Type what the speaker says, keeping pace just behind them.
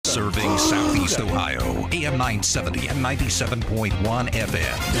Serving Southeast Ohio. AM 970 and 97.1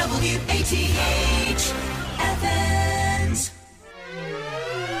 FM. WATH Athens.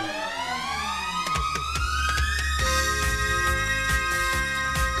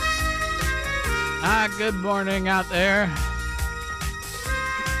 Good morning out there.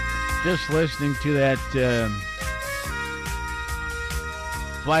 Just listening to that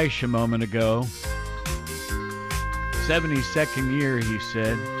flash a moment ago. 72nd year, he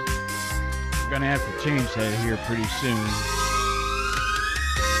said. We're going to have to change that here pretty soon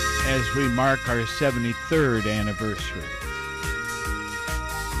as we mark our 73rd anniversary.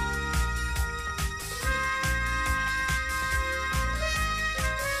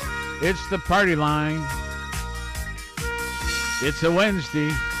 It's the party line. It's a Wednesday.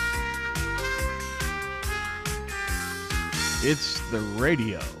 It's the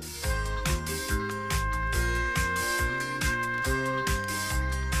radio.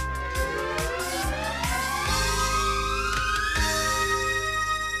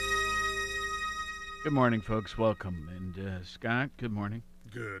 Good morning, folks. Welcome. And Scott, good morning.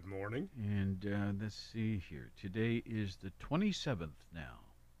 Good morning. And let's see here. Today is the 27th now.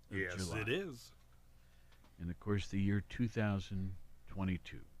 Yes, July. it is. And, of course, the year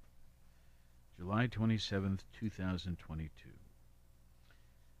 2022. July 27th, 2022.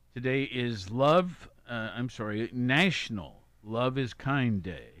 Today is National Love is Kind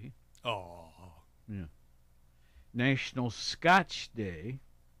Day. Oh. Yeah. National Scotch Day.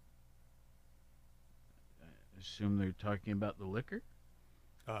 I assume they're talking about the liquor?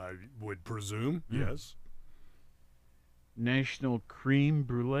 I would presume, yes. National Cream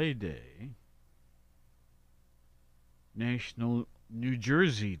Brulee Day. National New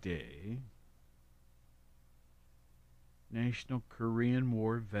Jersey Day. National Korean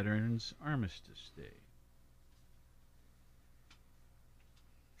War Veterans Armistice Day.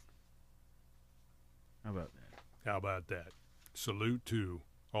 How about that? How about that? Salute to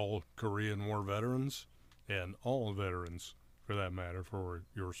all Korean War veterans and all veterans, for that matter, for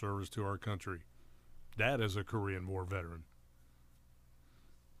your service to our country. Dad is a Korean War veteran.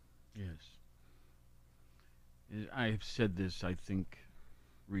 Yes. I've said this, I think,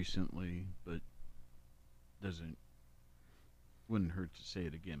 recently, but wouldn't hurt to say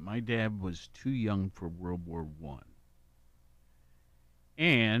it again. My dad was too young for World War I.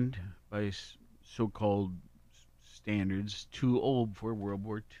 And, by so-called standards, too old for World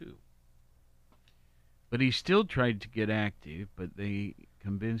War II. But he still tried to get active, but they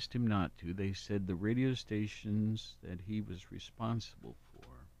convinced him not to. They said the radio stations that he was responsible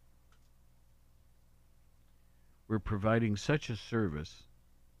for were providing such a service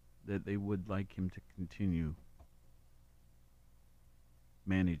that they would like him to continue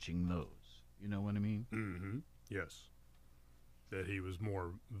managing those. You know what I mean? Mm-hmm. Yes. That he was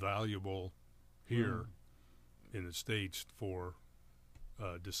more valuable here in the States for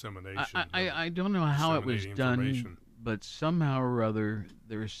dissemination. I don't know how it was done, but somehow or other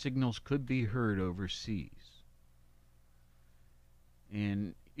their signals could be heard overseas.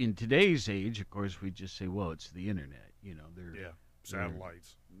 And in today's age, of course, we just say, well, it's the internet. You know,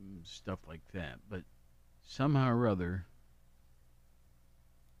 satellites. Stuff like that. But somehow or other,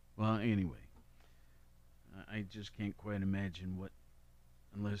 well, anyway, I just can't quite imagine what,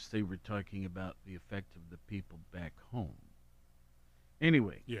 unless they were talking about the effect of the people back home.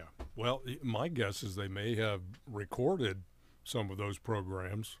 Anyway. Yeah. Well, my guess is they may have recorded some of those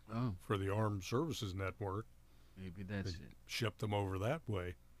programs for the Armed Services Network. Maybe that's it. Shipped them over that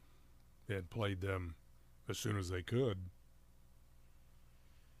way and played them as soon as they could.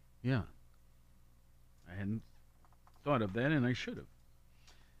 Yeah. I hadn't thought of that, and I should have.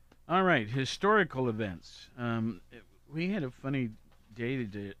 All right, historical events. We had a funny day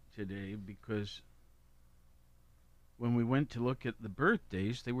today because when we went to look at the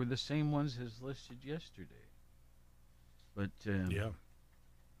birthdays, they were the same ones as listed yesterday. But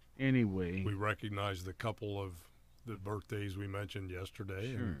anyway, we recognized a couple of the birthdays we mentioned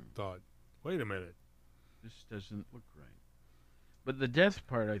yesterday and thought, wait a minute, this doesn't look right. But the death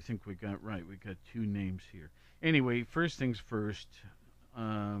part, I think we got right. We got two names here. Anyway, first things first.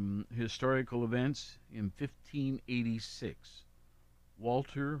 Historical events in 1586.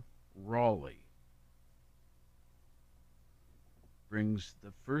 Walter Raleigh brings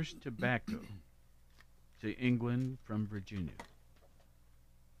the first tobacco to England from Virginia.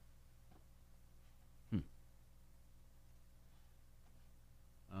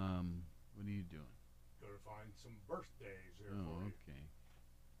 What are you doing? Gotta find some birthdays here for you.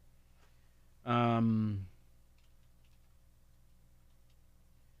 Okay.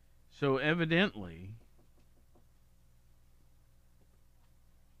 So evidently,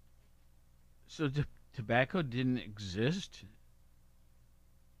 So tobacco didn't exist?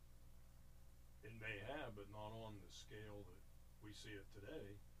 It may have, but not on the scale that we see it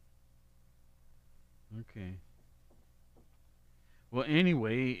today. Okay. Well,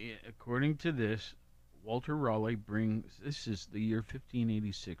 anyway, according to this, Walter Raleigh brings, this is the year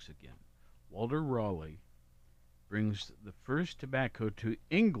 1586 again. Walter Raleigh brings the first tobacco to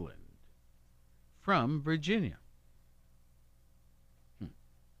England from Virginia.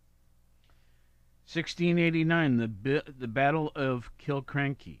 1689, the Battle of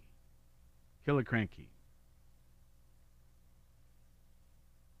Killiecrankie.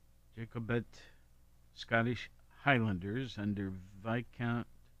 Jacobite Scottish Highlanders under Viscount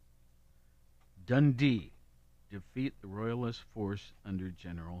Dundee defeat the Royalist force under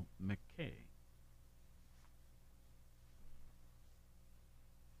General Mackay.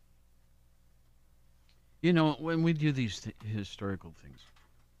 You know, when we do these historical things,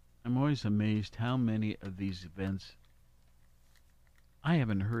 I'm always amazed how many of these events I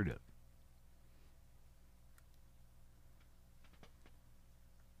haven't heard of.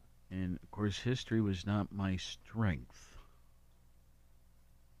 And, of course, history was not my strength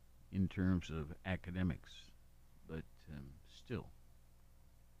in terms of academics, but still.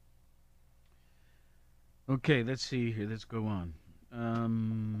 Okay, let's see here. Let's go on.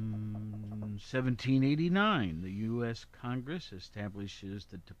 1789, the U.S. Congress establishes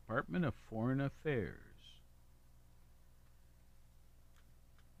the Department of Foreign Affairs.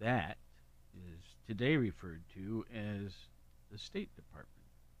 That is today referred to as the State Department.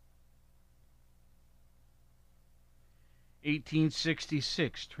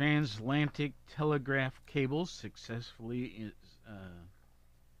 1866, transatlantic telegraph cables successfully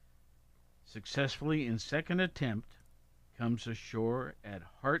in second attempt comes ashore at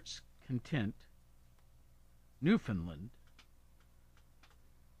Heart's Content, Newfoundland,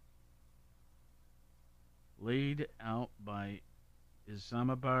 laid out by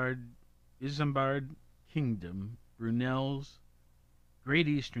Isambard Kingdom, Brunel's Great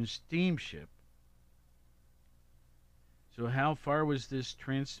Eastern Steamship. So how far was this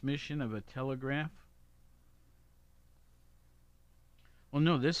transmission of a telegraph? Well,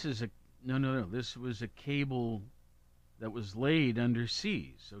 no, this is no. This was a cable that was laid under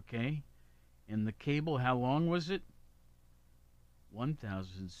seas, okay? And the cable, how long was it?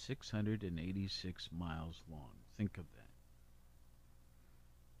 1,686 miles long. Think of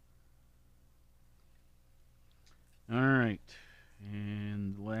that. All right.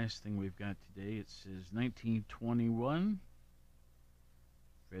 And the last thing we've got today, it says 1921,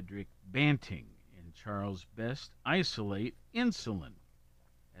 Frederick Banting and Charles Best isolate insulin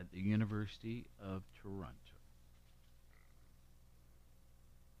at the University of Toronto.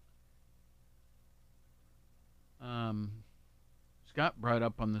 Scott brought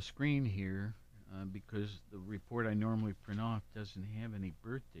up on the screen here, because the report I normally print off doesn't have any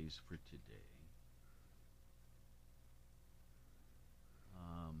birthdays for today.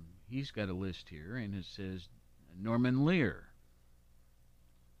 He's got a list here, and it says Norman Lear,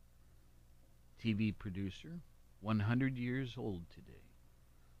 TV producer, 100 years old today.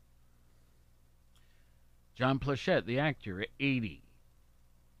 John Plachette, the actor, 80.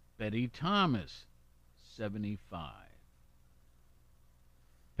 Betty Thomas, 75.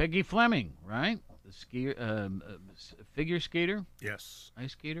 Peggy Fleming, right? The figure skater? Yes.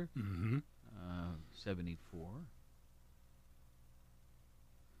 Ice skater? Mm-hmm. 74.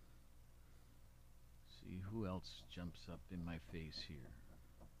 See who else jumps up in my face here.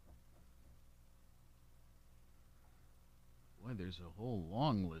 Boy, there's a whole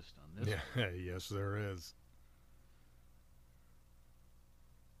long list on this. Yeah, yes, there is.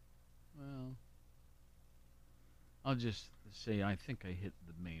 Well, I'll just say I think I hit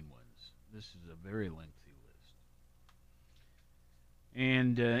the main ones. This is a very lengthy list.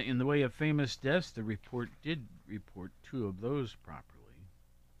 And in the way of famous deaths, the report did report 2 of those properly.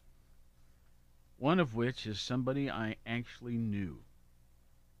 One of which is somebody I actually knew.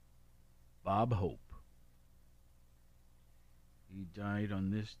 Bob Hope. He died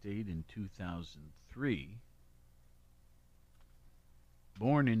on this date in 2003.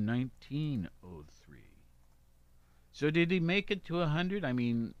 Born in 1903. So did he make it to 100? I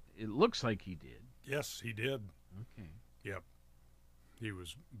mean, it looks like he did. Yes, he did. Okay. Yep. He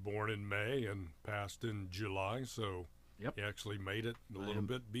was born in May and passed in July, so Yep. he actually made it a little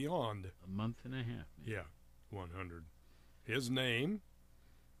bit beyond. A month and a half. Maybe. Yeah, 100. His name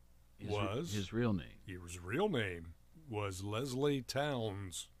his real name. His real name was Leslie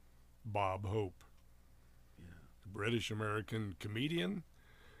Towns Bob Hope. Yeah. British-American comedian,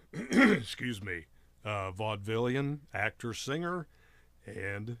 excuse me, vaudevillian, actor, singer,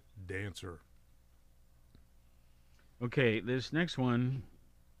 and dancer. Okay, this next one,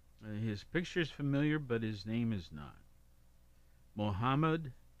 his picture's familiar, but his name is not.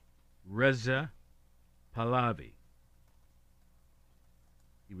 Mohammad Reza Pahlavi.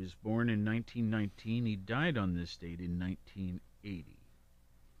 He was born in 1919. He died on this date in 1980.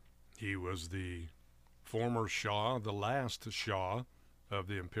 He was the former Shah, the last Shah of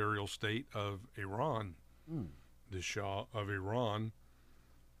the Imperial State of Iran. The Shah of Iran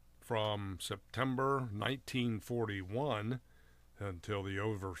from September 1941 until the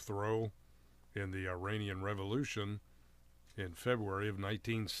overthrow in the Iranian Revolution in February of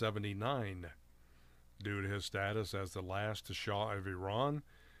 1979. Due to his status as the last Shah of Iran,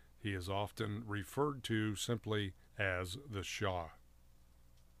 he is often referred to simply as the Shah.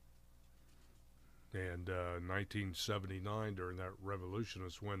 And 1979, during that revolution,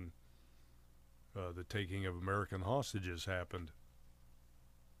 is when the taking of American hostages happened.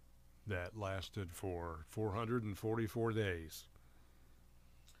 That lasted for 444 days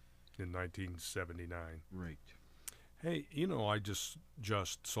in 1979. Right. Hey, you know, I just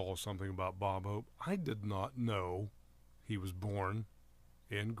saw something about Bob Hope. I did not know he was born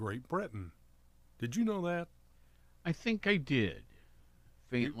in Great Britain. Did you know that? I think I did.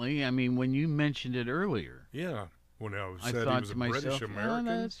 Faintly. I mean, when you mentioned it earlier, Yeah. When I I said he thought was to a myself, British American,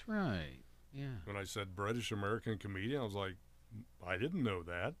 oh, that's right. Yeah. when I said British American comedian, I was like, I didn't know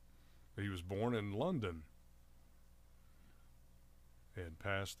that. He was born in London and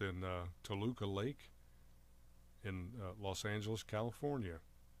passed in Toluca Lake in Los Angeles, California.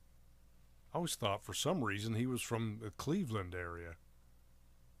 I always thought for some reason he was from the Cleveland area.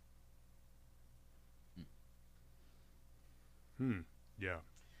 Yeah.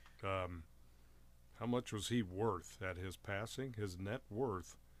 How much was he worth at his passing? His net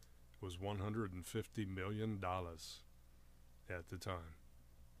worth was $150 million at the time.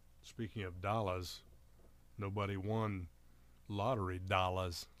 Speaking of dollars, nobody won lottery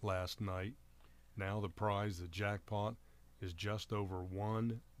dollars last night. Now the prize, the jackpot, is just over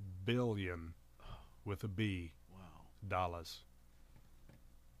 $1 billion with a B. Wow. Dollars.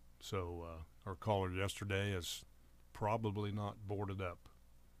 So our caller yesterday has probably not boarded up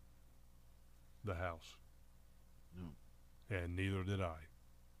the house. No. And neither did I.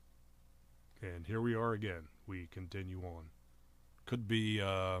 And here we are again. We continue on. Could be,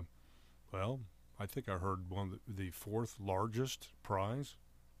 well, I think I heard one of the fourth largest prize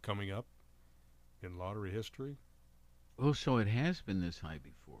coming up in lottery history. Oh, so it has been this high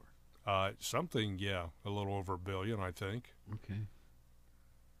before. Something, yeah, a little over $1 billion, I think. Okay.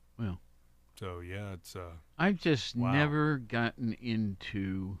 Well, So, yeah, it's, I've just Wow. never gotten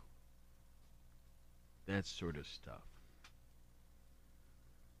into that sort of stuff.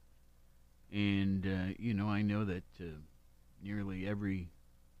 And, you know, I know that nearly every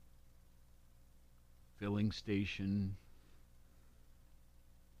filling station,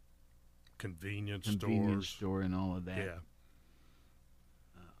 convenience convenience stores. store, and all of that. Yeah.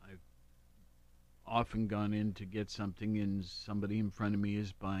 I've often gone in to get something, and somebody in front of me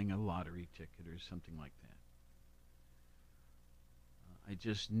is buying a lottery ticket or something like that. I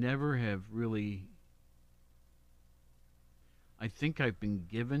just never have really. I think I've been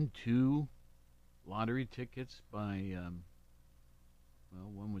given 2 lottery tickets by,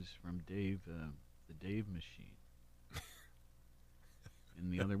 well, one was from Dave, the Dave Machine.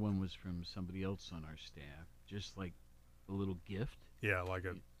 And the other one was from somebody else on our staff, just like a little gift. Yeah, like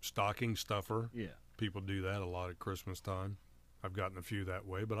a stocking stuffer. Yeah. People do that a lot at Christmas time. I've gotten a few that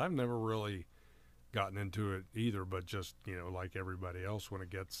way, but I've never really gotten into it either, but just, you know, like everybody else, when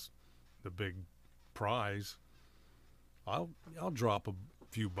it gets the big prize, I'll drop a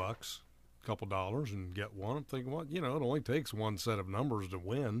few bucks, a couple dollars, and get one. I'm thinking, well, you know, it only takes one set of numbers to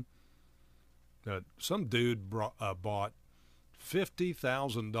win. Some dude bought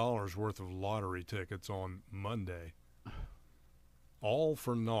 $50,000 worth of lottery tickets on Monday, all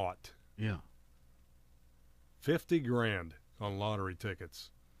for naught. Yeah. 50 grand on lottery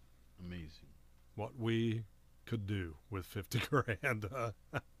tickets. Amazing. What we could do with 50 grand.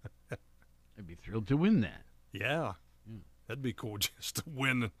 I'd be thrilled to win that. Yeah. Yeah. That'd be cool just to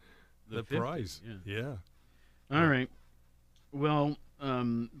win the 50, prize. yeah. Yeah. All right. Well,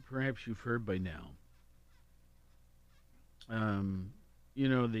 perhaps you've heard by now. You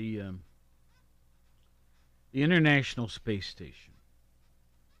know, the International Space Station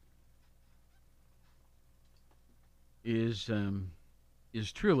is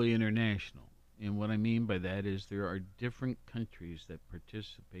truly international. And what I mean by that is there are different countries that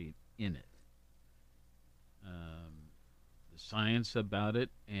participate in it. The science about it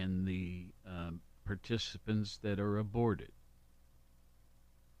and the participants that are aboard it.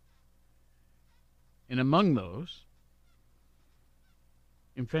 And among those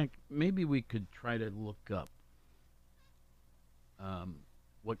In fact, maybe we could try to look up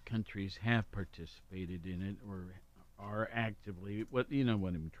what countries have participated in it or are actively. What you know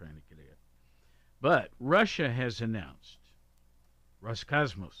what I'm trying to get at. But Russia has announced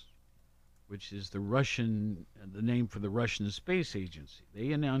Roscosmos, which is the name for the Russian space agency.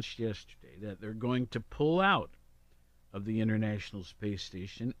 They announced yesterday that they're going to pull out of the International Space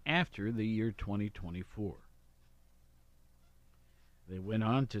Station after the year 2024. They went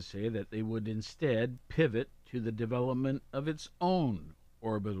on to say that they would instead pivot to the development of its own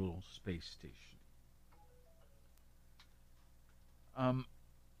orbital space station.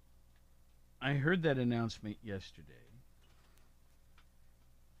 I heard that announcement yesterday,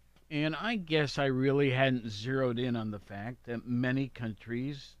 and I guess I really hadn't zeroed in on the fact that many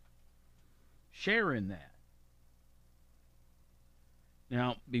countries share in that.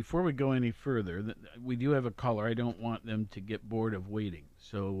 Now, before we go any further, we do have a caller. I don't want them to get bored of waiting.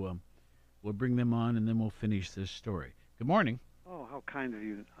 So we'll bring them on, and then we'll finish this story. Good morning. Oh, how kind of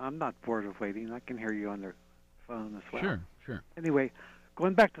you. I'm not bored of waiting. I can hear you on the phone as well. Sure. Anyway,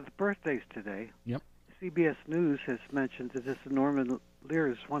 going back to the birthdays today, Yep. CBS News has mentioned that this is Norman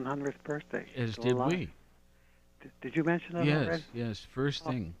Lear's 100th birthday. As Still did alive. we. Did you mention that already? Yes. First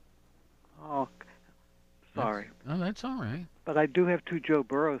thing. Oh, sorry. Oh, that's all right. But I do have two Joe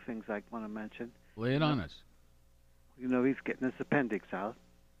Burrow things I want to mention. Lay it on us. You know, he's getting his appendix out,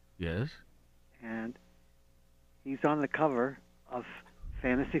 Yes. and he's on the cover of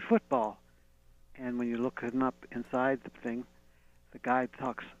Fantasy Football. And when you look him up inside the thing, the guy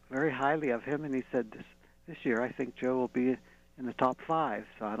talks very highly of him, and he said this year I think Joe will be in the top 5.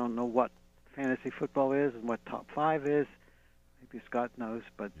 So I don't know what fantasy football is and what top 5 is. Maybe Scott knows,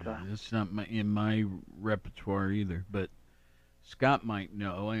 but That's not in my repertoire either, but Scott might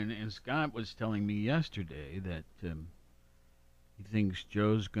know. And Scott was telling me yesterday that he thinks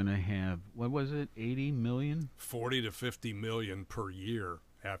Joe's going to have, what was it, 80 million? 40 to 50 million per year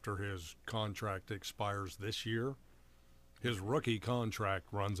after his contract expires this year. His rookie contract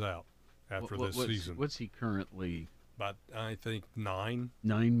runs out after this season. What's he currently? But I think 9.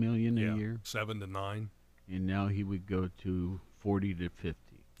 9 million a year, 7 to 9. and now he would go to 40 to 50.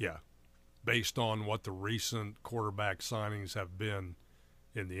 Yeah, based on what the recent quarterback signings have been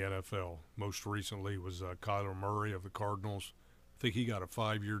in the NFL. Most recently was Kyler Murray of the Cardinals. I think he got a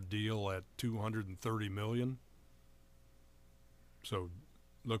 5-year deal at $230 million. So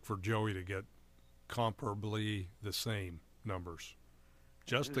look for Joey to get comparably the same numbers.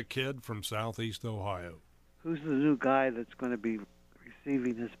 Just a kid from Southeast Ohio. who's the new guy that's going to be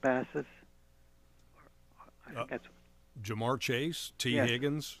receiving his passes? I think that's Jamar Chase, T. Yes.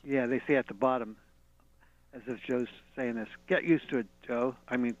 Higgins. Yeah, they say at the bottom, as if Joe's saying this. Get used to it, Joe.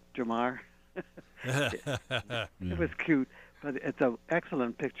 I mean, Jamar. It was cute, but it's an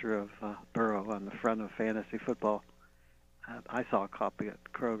excellent picture of Burrow on the front of Fantasy Football. I saw a copy at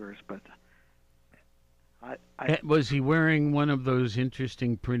Kroger's, but Was he wearing one of those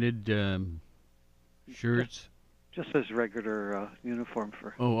interesting printed shirts? just his regular uniform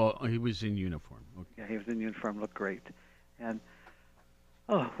for. Oh, he was in uniform. Okay. Yeah, he was in uniform, looked great, and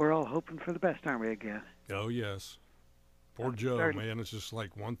we're all hoping for the best, aren't we? Again. Oh, yes. Poor Joe, starting- man. It's just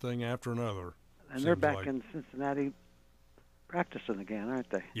like one thing after another. And they're Seems back like. in Cincinnati practicing again, aren't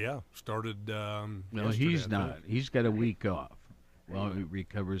they? Yeah, started No, yesterday, he's I not. think. He's got a week off while he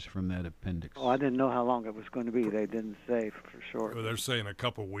recovers from that appendix. Oh, I didn't know how long it was going to be. They didn't say for sure. Well, they're saying a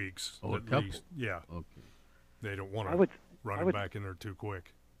couple weeks Oh, a at couple. least. Yeah, Okay. they don't want I to would. run I him would- back in there too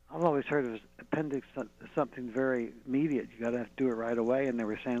quick. I've always heard of appendix as something very immediate. You got to do it right away. And they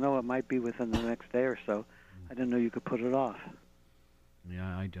were saying, oh, it might be within the next day or so. I didn't know you could put it off.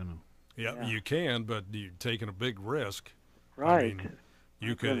 Yeah, I don't know. Yeah, Yeah. you can, but you're taking a big risk. Right. mean, You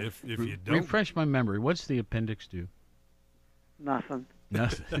My could goodness. if you don't. Refresh my memory. What's the appendix do? Nothing.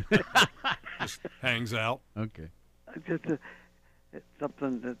 Nothing. Just hangs out. Okay. Just it's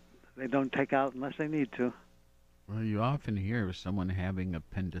something that they don't take out unless they need to. Well, you often hear of someone having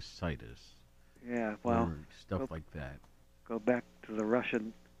appendicitis Yeah. Well, or stuff well- like that. go back to the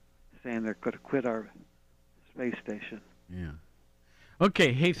Russian saying they're going to quit our space station. Yeah.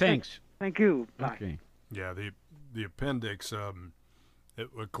 Okay. Hey, thanks. Thank you. Bye. Okay. Yeah, the appendix.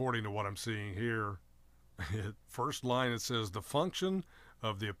 According to what I'm seeing here, first line it says the function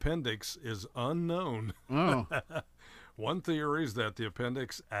of the appendix is unknown. Oh. One theory is that the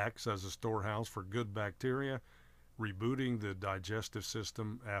appendix acts as a storehouse for good bacteria, rebooting the digestive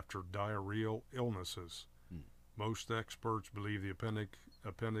system after diarrheal illnesses. Most experts believe the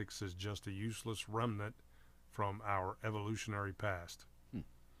appendix is just a useless remnant from our evolutionary past.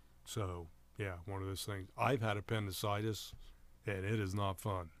 So, yeah, one of those things. I've had appendicitis, and it is not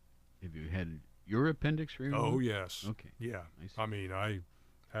fun. Have you had your appendix removed? Oh, yes. Okay. Yeah. I see. I mean, I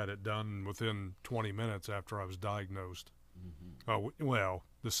had it done within 20 minutes after I was diagnosed. Well,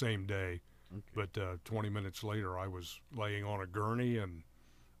 the same day. Okay. But 20 minutes later, I was laying on a gurney, and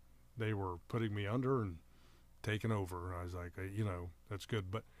they were putting me under and taking over. I was like, that's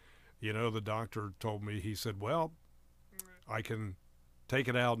good. But, the doctor told me, he said, well, I can take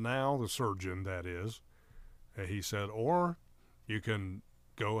it out now, the surgeon, that is. And he said, or you can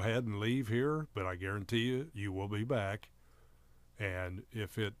go ahead and leave here, but I guarantee you will be back. And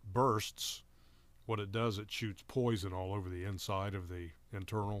if it bursts, what it does, it shoots poison all over the inside of the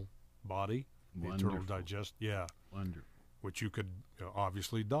internal body, the internal Wonderful. Wonderful. which you could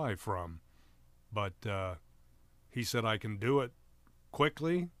obviously die from. But he said I can do it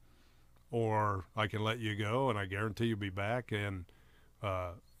quickly, or I can let you go, and I guarantee you'll be back, and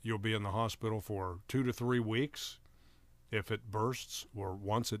you'll be in the hospital for 2 to 3 weeks if it bursts, or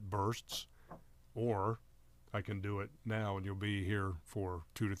once it bursts, or I can do it now, and you'll be here for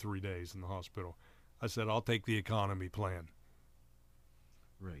 2 to 3 days in the hospital. I said, I'll take the economy plan.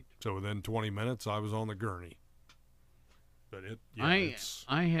 Right. So within 20 minutes, I was on the gurney. But it's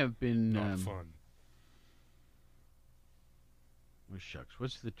I have been not fun. Well, shucks.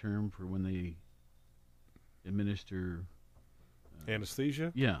 What's the term for when they administer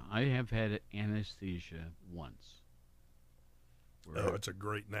Anesthesia? Yeah, I have had anesthesia once. Oh, it's a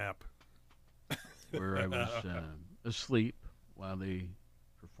great nap. Where I was asleep while they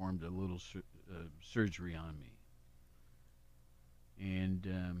performed a little surgery on me. And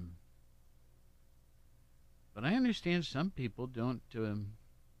but I understand some people don't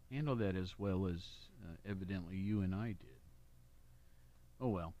handle that as well as evidently you and I did. Oh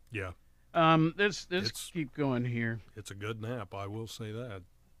well. Yeah. Let's keep going here. It's a good nap, I will say that.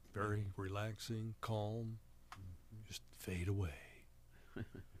 Very relaxing, calm, just fade away.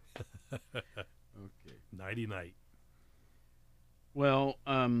 Okay. Nighty-night. Well,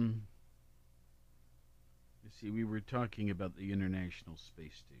 let's see, we were talking about the International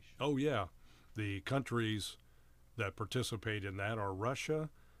Space Station. Oh, yeah. The countries that participate in that are Russia,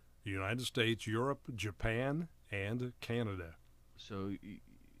 the United States, Europe, Japan, and Canada. So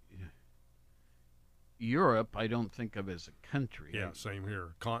Europe, I don't think of as a country. Yeah, same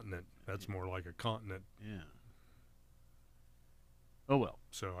here. Continent. That's more like a continent. Yeah. Oh, well.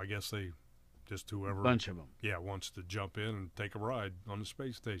 So I guess they just whoever Bunch of them. Yeah, wants to jump in and take a ride on the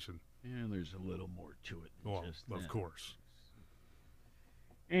space station. Yeah, there's a little more to it than Well, just of that. course.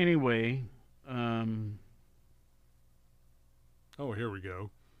 Anyway, Oh, here we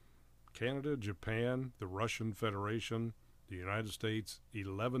go. Canada, Japan, the Russian Federation, the United States,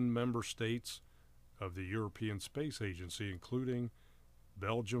 11 member states of the European Space Agency, including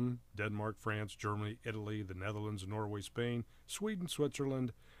Belgium, Denmark, France, Germany, Italy, the Netherlands, Norway, Spain, Sweden,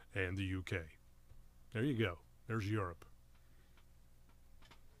 Switzerland, and the UK. There you go. There's Europe.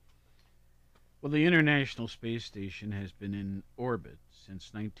 well, the International Space Station has been in orbit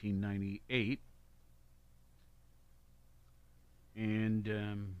since 1998.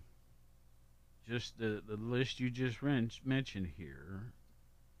 And just the list you just mentioned here,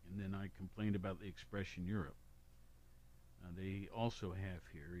 and then I complained about the expression Europe. They also have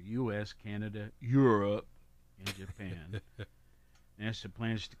here U.S., Canada, Europe, and Japan. NASA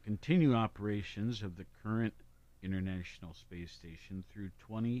plans to continue operations of the current International Space Station through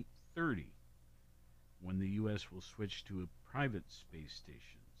 2030, when the U.S. will switch to a private space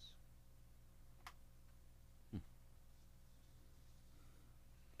stations.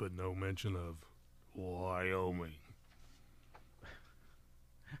 But no mention of Wyoming.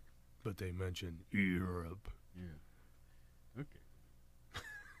 But they mention Europe. Yeah. Okay.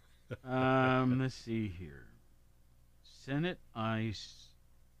 Let's see here. Senate ice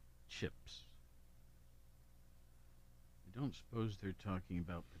chips. I don't suppose they're talking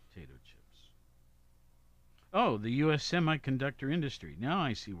about potato chips. Oh, the U.S. semiconductor industry. Now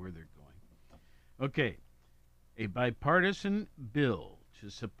I see where they're going. Okay. A bipartisan bill to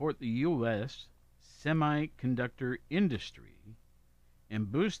support the U.S. semiconductor industry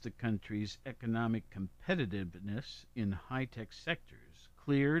and boost the country's economic competitiveness in high-tech sectors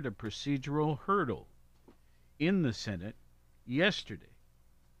cleared a procedural hurdle in the Senate yesterday.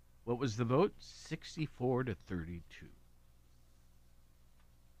 What was the vote? 64 to 32.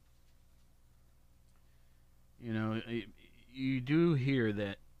 You know, you do hear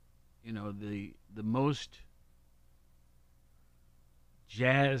that, you know, the most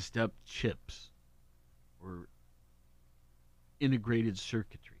jazzed up chips or integrated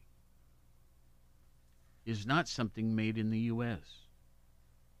circuitry is not something made in the U.S.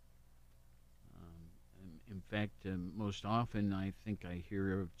 In fact, most often I think I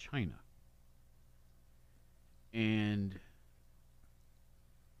hear of China. And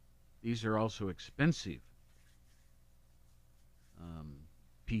these are also expensive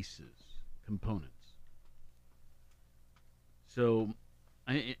pieces, components. So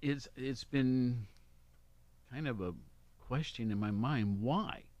it's been kind of a question in my mind.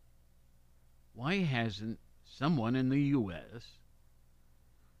 Why? Why hasn't someone in the U.S.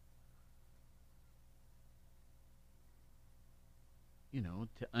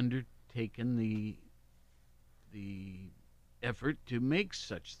 To undertaken the effort to make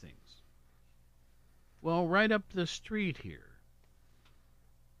such things? Well, right up the street here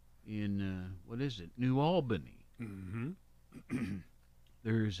in New Albany. Mm-hmm.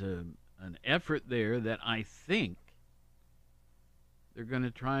 There's an effort there that I think they're going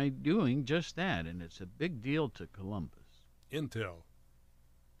to try doing just that, and it's a big deal to Columbus. Intel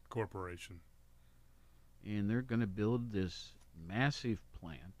Corporation. And they're going to build this massive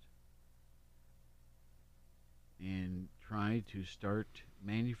plant and try to start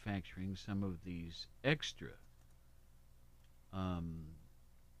manufacturing some of these extra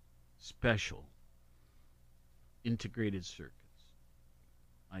special integrated circuits,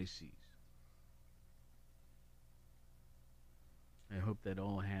 ICs. I hope that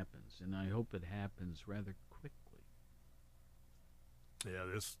all happens, and I hope it happens rather quickly. Yeah,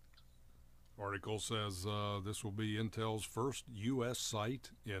 this article says this will be Intel's first U.S.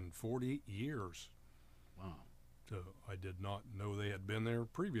 site in 40 years. Wow. So I did not know they had been there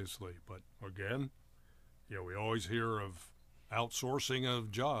previously. But again, we always hear of outsourcing of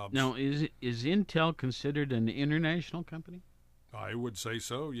jobs. Now, is Intel considered an international company? I would say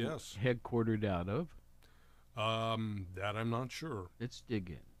so, yes. Headquartered out of? That I'm not sure. Let's dig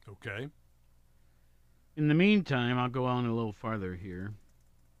in. Okay. In the meantime, I'll go on a little farther here.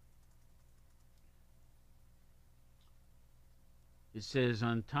 It says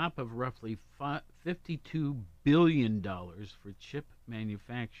on top of roughly $52 billion for chip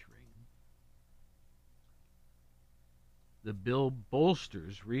manufacturing, the bill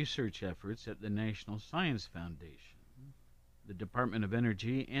bolsters research efforts at the National Science Foundation, the Department of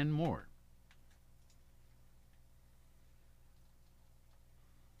Energy, and more.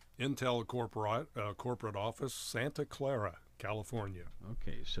 Intel corporate office, Santa Clara, California.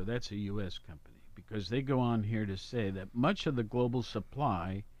 Okay, so that's a U.S. company, because they go on here to say that much of the global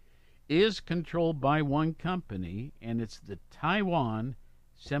supply is controlled by one company, and it's the Taiwan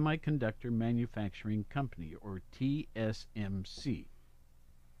Semiconductor Manufacturing Company, or TSMC,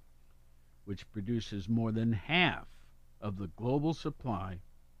 which produces more than half of the global supply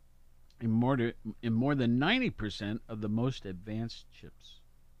and more than 90% of the most advanced chips.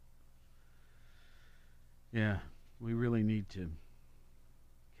 Yeah, we really need to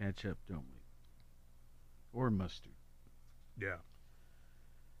catch up, don't we? Or mustard. Yeah.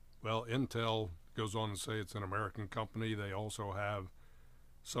 Well, Intel goes on to say it's an American company. They also have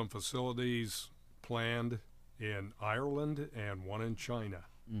some facilities planned in Ireland and one in China.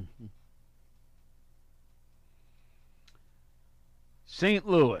 Mm-hmm. St.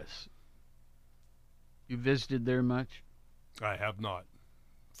 Louis. You visited there much? I have not.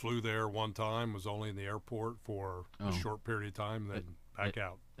 Flew there one time, was only in the airport for a short period of time, then back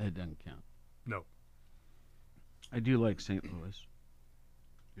out. That doesn't count. No. I do like St. Louis.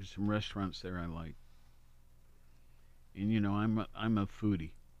 There's some restaurants there I like. And I'm a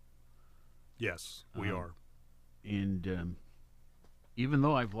foodie. Yes, we are. And even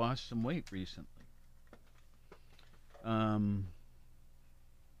though I've lost some weight recently, but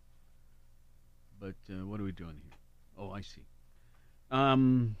what are we doing here? Oh, I see.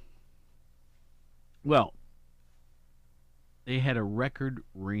 Well, they had a record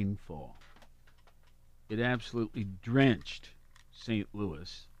rainfall. It absolutely drenched St.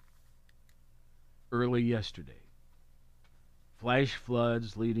 Louis early yesterday. Flash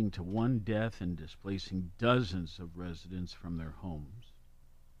floods leading to one death and displacing dozens of residents from their homes.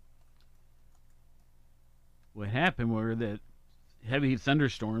 What happened was that heavy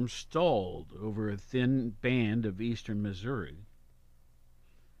thunderstorms stalled over a thin band of eastern Missouri,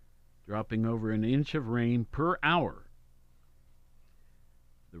 dropping over an inch of rain per hour.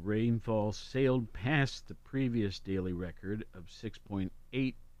 The rainfall sailed past the previous daily record of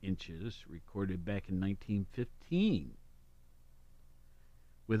 6.8 inches recorded back in 1915,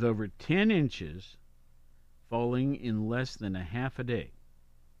 with over 10 inches falling in less than a half a day.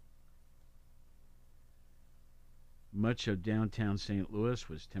 Much of downtown St. Louis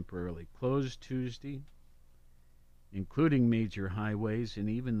was temporarily closed Tuesday, including major highways and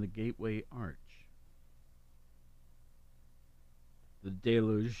even the Gateway Arch. The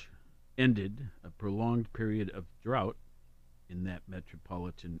deluge ended a prolonged period of drought in that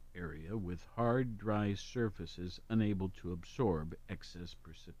metropolitan area with hard, dry surfaces unable to absorb excess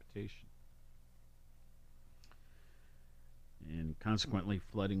precipitation. And consequently,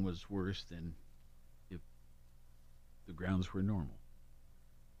 flooding was worse than if the grounds were normal.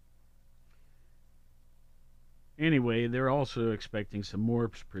 Anyway, they're also expecting some more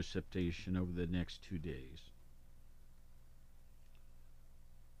precipitation over the next 2 days.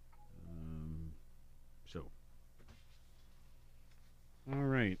 All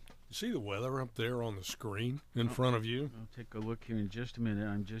right. You see the weather up there on the screen in front of you? I'll take a look here in just a minute.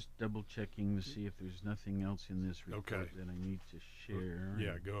 I'm just double checking to see if there's nothing else in this report Okay. that I need to share.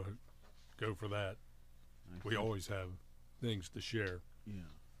 Yeah, go for that. We always have things to share. Yeah,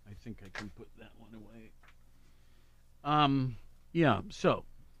 I think I can put that one away. Yeah, so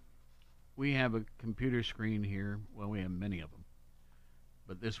we have a computer screen here. Well, we have many of them.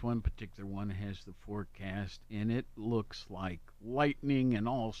 But this one particular one has the forecast, and it looks like lightning and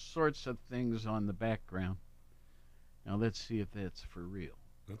all sorts of things on the background. Now, let's see if that's for real.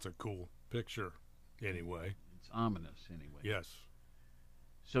 That's a cool picture, anyway. It's ominous, anyway. Yes.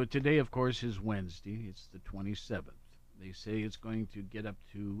 So today, of course, is Wednesday. It's the 27th. They say it's going to get up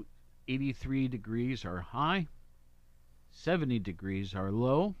to 83 degrees our high, 70 degrees our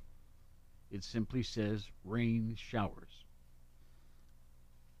low. It simply says rain showers.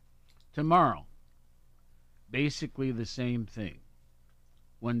 Tomorrow, basically the same thing.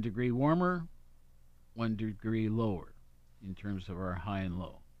 1 degree warmer, 1 degree lower in terms of our high and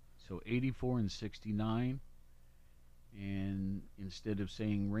low. So 84 and 69. And instead of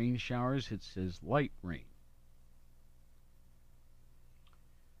saying rain showers, it says light rain.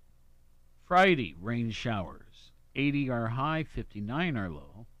 Friday, rain showers. 80 our high, 59 our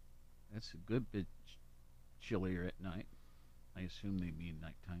low. That's a good bit chillier at night. I assume they mean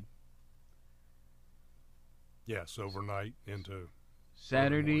nighttime. Yes, overnight into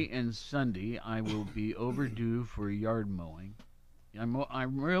Saturday and Sunday, I will be overdue for yard mowing.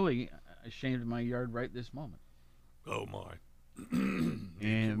 I'm really ashamed of my yard right this moment. oh my.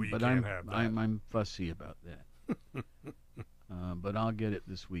 But can't have that. I'm fussy about that. But I'll get it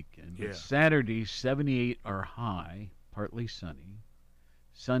this weekend. But Yeah. Saturday, 78 are high, partly sunny.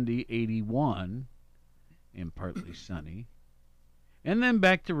 Sunday, 81 and partly sunny. And then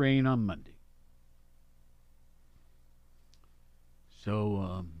back to rain on Monday.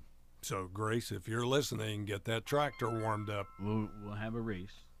 So So, Grace, if you're listening, get that tractor warmed up. we'll have a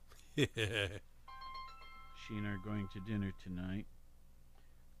race. She and I are going to dinner tonight.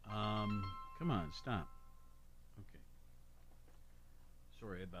 Come on, stop. Okay.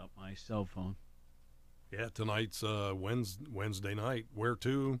 Sorry about my cell phone. Yeah, tonight's Wednesday night. Where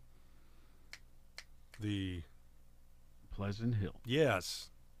to? The Pleasant Hill. yes.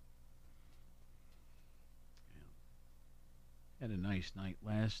 Had a nice night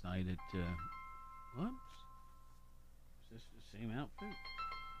last night at, whoops. Is this the same outfit?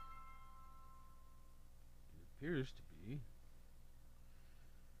 It appears to be.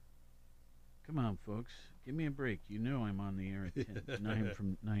 Come on, folks. Give me a break. You know I'm on the air at 10,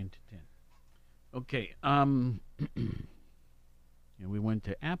 from 9 to 10. Okay, yeah, we went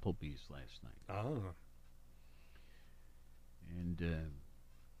to Applebee's last night. Ah, And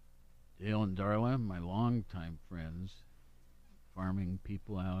Dale and Darla, my longtime friends, farming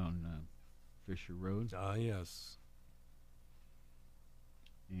people out on Fisher Road, yes.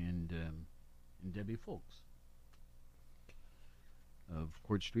 and Debbie Folks of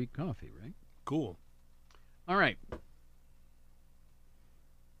Court Street Coffee, right? Cool. All right.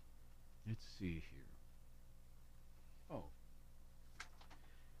 Let's see here. Oh,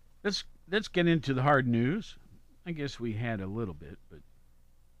 let's get into the hard news. I guess we had a little bit, but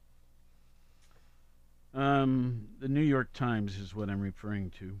the New York Times is what I'm referring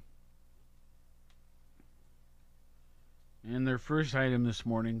to. And their first item this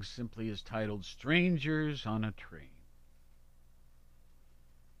morning simply is titled Strangers on a Train.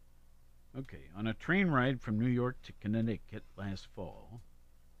 Okay, on a train ride from New York to Connecticut last fall,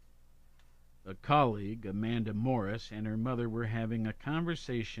 a colleague, Amanda Morris, and her mother were having a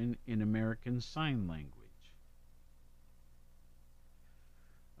conversation in American Sign Language.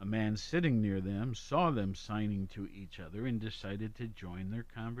 A man sitting near them saw them signing to each other and decided to join their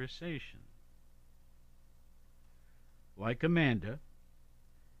conversation. Like Amanda,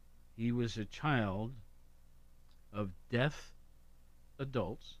 he was a child of deaf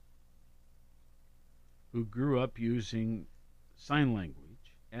adults who grew up using sign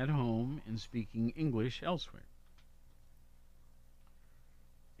language at home and speaking English elsewhere.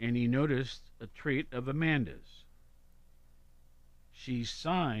 And he noticed a trait of Amanda's. She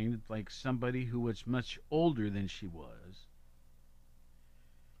signed like somebody who was much older than she was.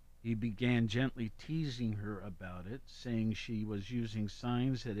 He began gently teasing her about it, saying she was using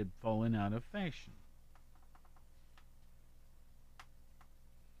signs that had fallen out of fashion.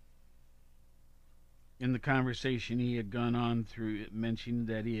 In the conversation, he had gone on through, mentioned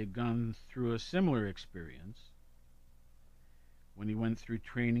that he had gone through a similar experience when he went through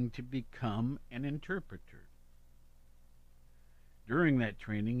training to become an interpreter. During that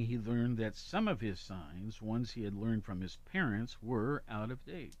training, he learned that some of his signs, ones he had learned from his parents, were out of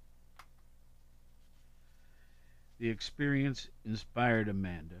date. The experience inspired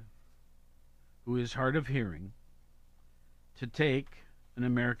Amanda, who is hard of hearing, to take an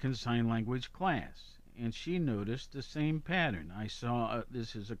American Sign Language class, and she noticed the same pattern. I saw,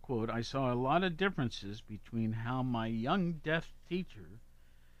 this is a quote, I saw a lot of differences between how my young deaf teacher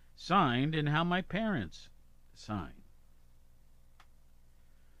signed and how my parents signed.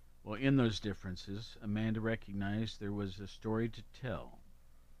 Well, in those differences, Amanda recognized there was a story to tell.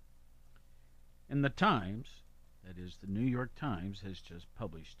 And the Times, that is, the New York Times, has just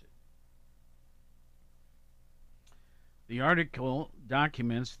published it. The article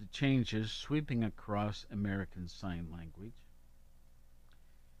documents the changes sweeping across American Sign Language.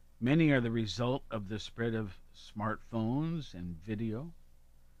 Many are the result of the spread of smartphones and video,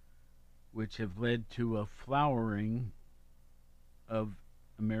 which have led to a flowering of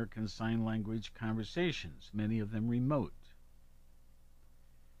American Sign Language conversations, many of them remote.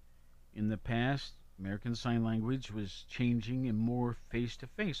 In the past, American Sign Language was changing in more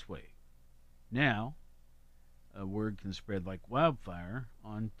face-to-face way. Now, a word can spread like wildfire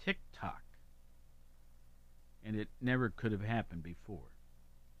on TikTok, and it never could have happened before.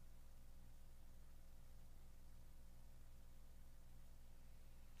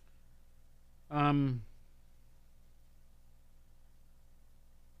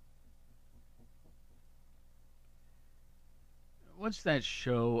 What's that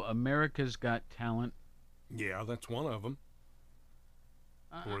show, America's Got Talent? Yeah, that's one of them.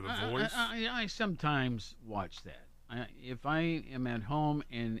 Or The Voice. I sometimes watch that. If I am at home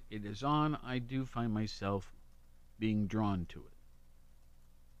and it is on, I do find myself being drawn to it.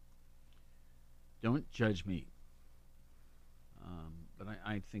 Don't judge me. But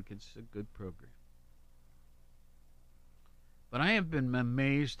I think it's a good program. But I have been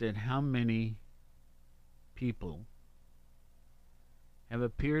amazed at how many people have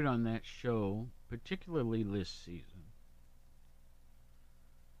appeared on that show, particularly this season,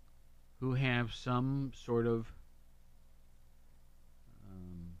 who have some sort of,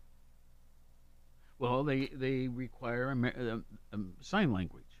 they require sign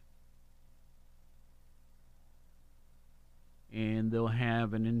language. And they'll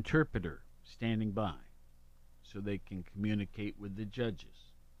have an interpreter standing by so they can communicate with the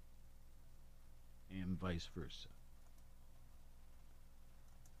judges and vice versa.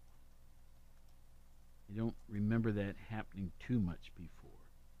 I don't remember that happening too much before.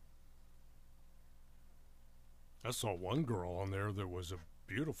 I saw one girl on there that was a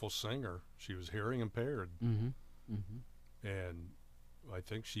beautiful singer. She was hearing impaired. Mm-hmm. Mm-hmm. And I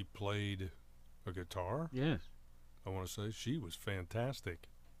think she played a guitar. Yes. I want to say she was fantastic.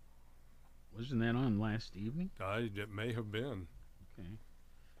 Wasn't that on last evening? It may have been. Okay.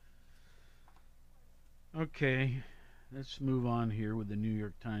 Okay. Let's move on here with the New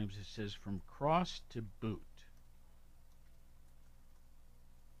York Times. It says, from cross to boot.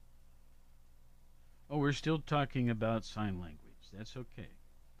 Oh, we're still talking about sign language. That's okay.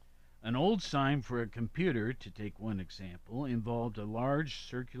 An old sign for a computer, to take one example, involved a large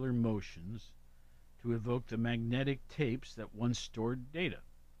circular motions to evoke the magnetic tapes that once stored data.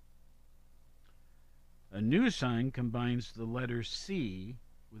 A new sign combines the letter C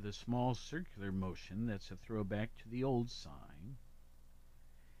with a small circular motion that's a throwback to the old sign.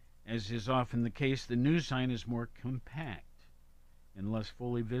 As is often the case, the new sign is more compact and less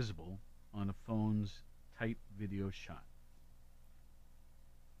fully visible on a phone's tight video shot.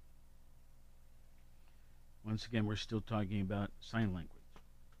 Once again, we're still talking about sign language.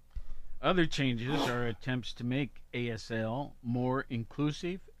 Other changes are attempts to make ASL more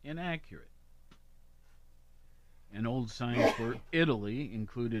inclusive and accurate. An old sign for Italy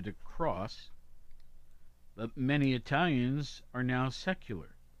included a cross, but many Italians are now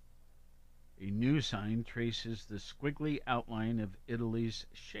secular. A new sign traces the squiggly outline of Italy's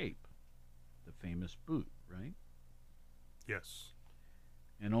shape, the famous boot, right? Yes.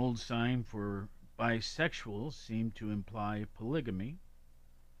 An old sign for bisexual seemed to imply polygamy.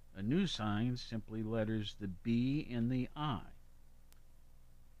 A new sign simply letters the B and the I.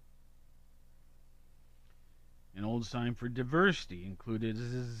 An old sign for diversity included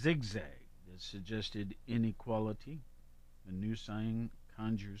a zigzag that suggested inequality. A new sign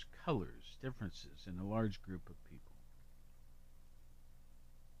conjures colors, differences in a large group of people.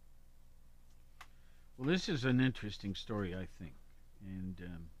 Well, this is an interesting story, I think. And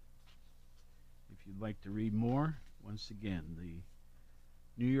if you'd like to read more, once again, the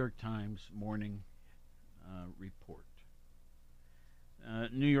New York Times Morning Report.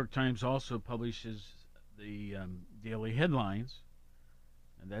 New York Times also publishes the daily headlines,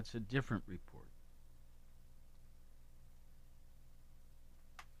 and that's a different report.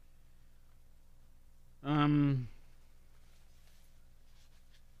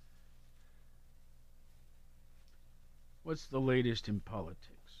 What's the latest in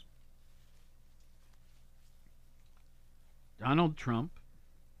politics? Donald Trump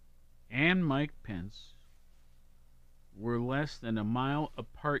and Mike Pence were less than a mile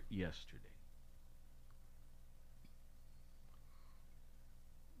apart yesterday.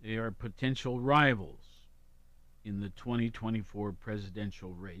 They are potential rivals in the 2024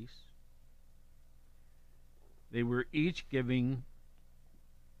 presidential race. They were each giving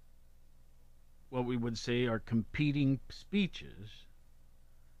what we would say are competing speeches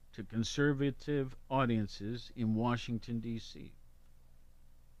to conservative audiences in Washington, D.C.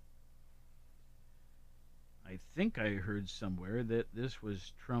 I think I heard somewhere that this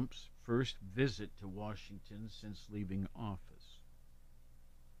was Trump's first visit to Washington since leaving office.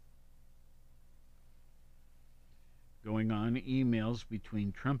 Going on, emails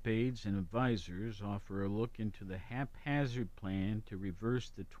between Trump aides and advisors offer a look into the haphazard plan to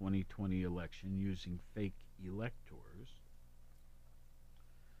reverse the 2020 election using fake electors.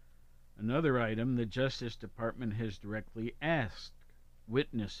 Another item, the Justice Department has directly asked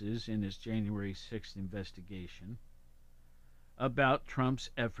witnesses in its January 6th investigation about Trump's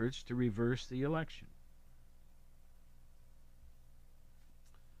efforts to reverse the election.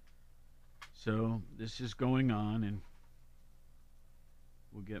 So this is going on, and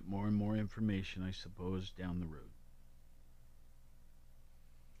we'll get more and more information, I suppose, down the road.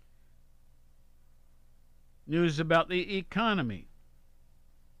 News about the economy.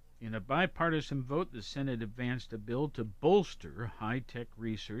 In a bipartisan vote, the Senate advanced a bill to bolster high-tech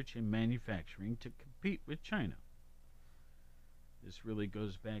research and manufacturing to compete with China. This really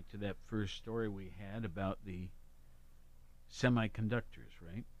goes back to that first story we had about the semiconductors,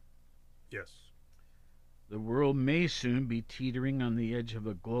 right? Yes. The world may soon be teetering on the edge of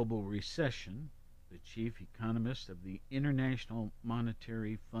a global recession, the chief economist of the International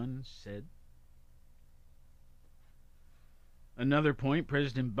Monetary Fund said. Another point,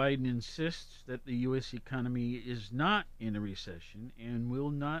 President Biden insists that the U.S. economy is not in a recession and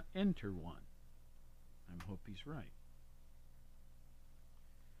will not enter one. I hope he's right.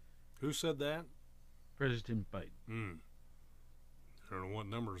 Who said that? President Biden. I don't know what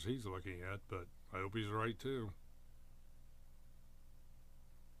numbers he's looking at, but I hope he's right too.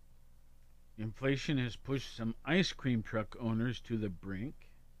 Inflation has pushed some ice cream truck owners to the brink.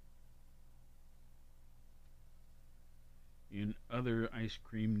 In other ice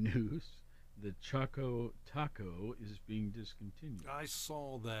cream news, the Choco Taco is being discontinued. I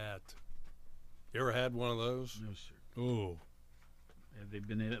saw that. You ever had one of those? No, sir. Oh. Have they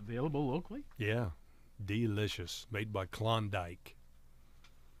been available locally? Yeah. Delicious. Made by Klondike.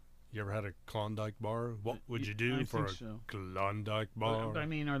 You ever had a Klondike bar? What would you do for a Klondike bar? I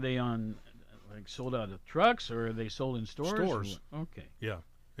mean, are they on, like, sold out of trucks, or are they sold in stores? Stores. Okay. Yeah.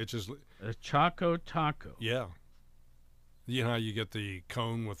 It's just... A Choco Taco. Yeah. You know how you get the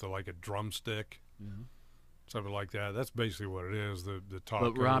cone with like a drumstick? Yeah. Something like that. That's basically what it is, the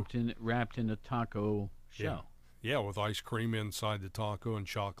taco. But wrapped in a taco shell. Yeah, with ice cream inside the taco and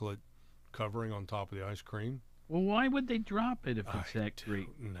chocolate covering on top of the ice cream. Well, why would they drop it if it's that great?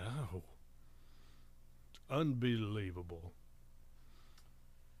 No. It's unbelievable.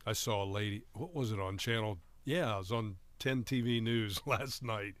 I saw a lady, what was it on channel? Yeah, it was on 10 TV News last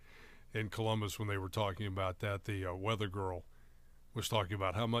night in Columbus when they were talking about that. The weather girl was talking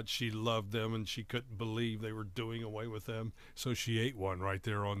about how much she loved them and she couldn't believe they were doing away with them. So she ate one right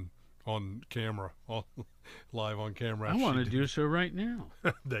there on camera, live on camera. I want to do so right now.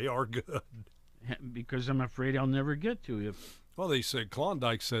 They are good. Because I'm afraid I'll never get to it. Well, they said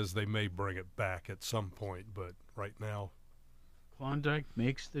Klondike says they may bring it back at some point, but right now. Klondike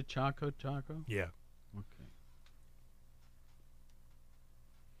makes the Choco Taco? Yeah. Okay.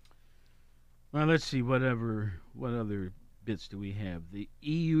 Well, let's see, what other bits do we have? The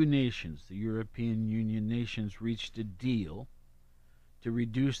EU nations, the European Union nations, reached a deal to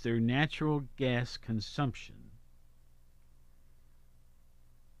reduce their natural gas consumption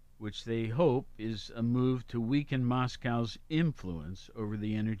which they hope is a move to weaken Moscow's influence over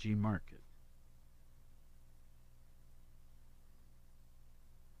the energy market.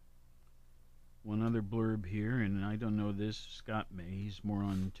 One other blurb here, and I don't know this, Scott may, he's more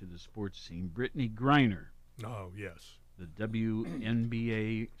on to the sports scene. Brittany Griner, Oh, yes. the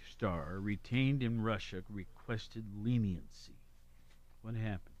WNBA star, retained in Russia, requested leniency. What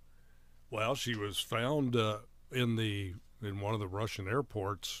happened? Well, she was found in one of the Russian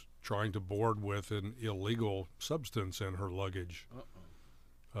airports trying to board with an illegal substance in her luggage.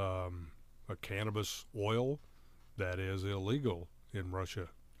 A cannabis oil that is illegal in Russia.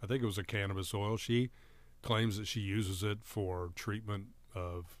 I think it was a cannabis oil. She claims that she uses it for treatment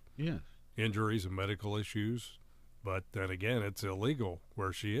of Yes. injuries and medical issues, but then again, it's illegal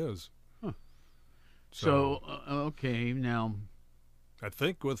where she is. Huh. So okay, now I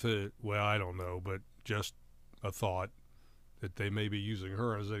think with it, well, I don't know, but just a thought that they may be using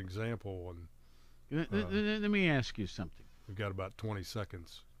her as an example. And let me ask you something. we've got about 20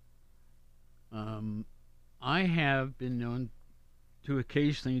 seconds. I have been known to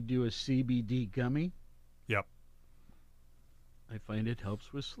occasionally do a CBD gummy. Yep. I find it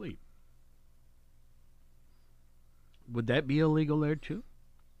helps with sleep. Would that be illegal there too?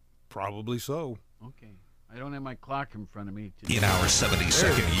 Probably so. Okay. I don't have my clock in front of me. In our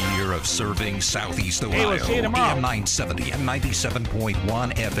 72nd year of serving Southeast Ohio, we'll see you tomorrow. AM 970 and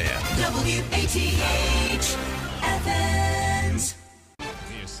 97.1 FM. WATH Athens.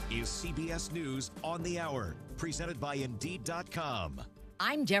 This is CBS News on the Hour, presented by Indeed.com.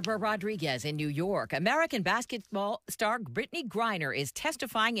 I'm Deborah Rodriguez in New York. American basketball star Brittany Griner is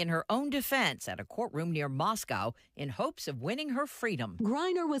testifying in her own defense at a courtroom near Moscow in hopes of winning her freedom.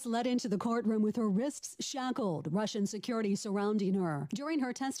 Griner was led into the courtroom with her wrists shackled, Russian security surrounding her. During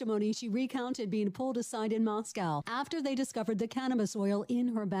her testimony, she recounted being pulled aside in Moscow after they discovered the cannabis oil in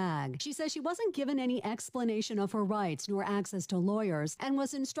her bag. She says she wasn't given any explanation of her rights nor access to lawyers and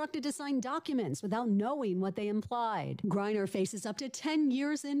was instructed to sign documents without knowing what they implied. Griner faces up to 10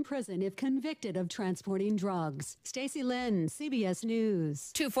 years in prison if convicted of transporting drugs. Stacey Lynn, CBS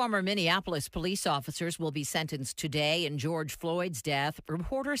News. 2 former Minneapolis police officers will be sentenced today in George Floyd's death.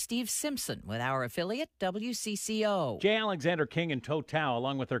 Reporter Steve Simpson with our affiliate WCCO. J. Alexander King and Total,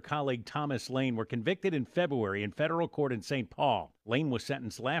 along with their colleague Thomas Lane, were convicted in February in federal court in St. Paul. Lane was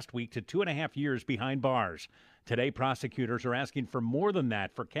sentenced last week to 2.5 years behind bars. Today, prosecutors are asking for more than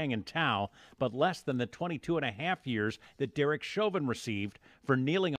that for Kang and Tao, but less than the 22.5 years that Derek Chauvin received for kneeling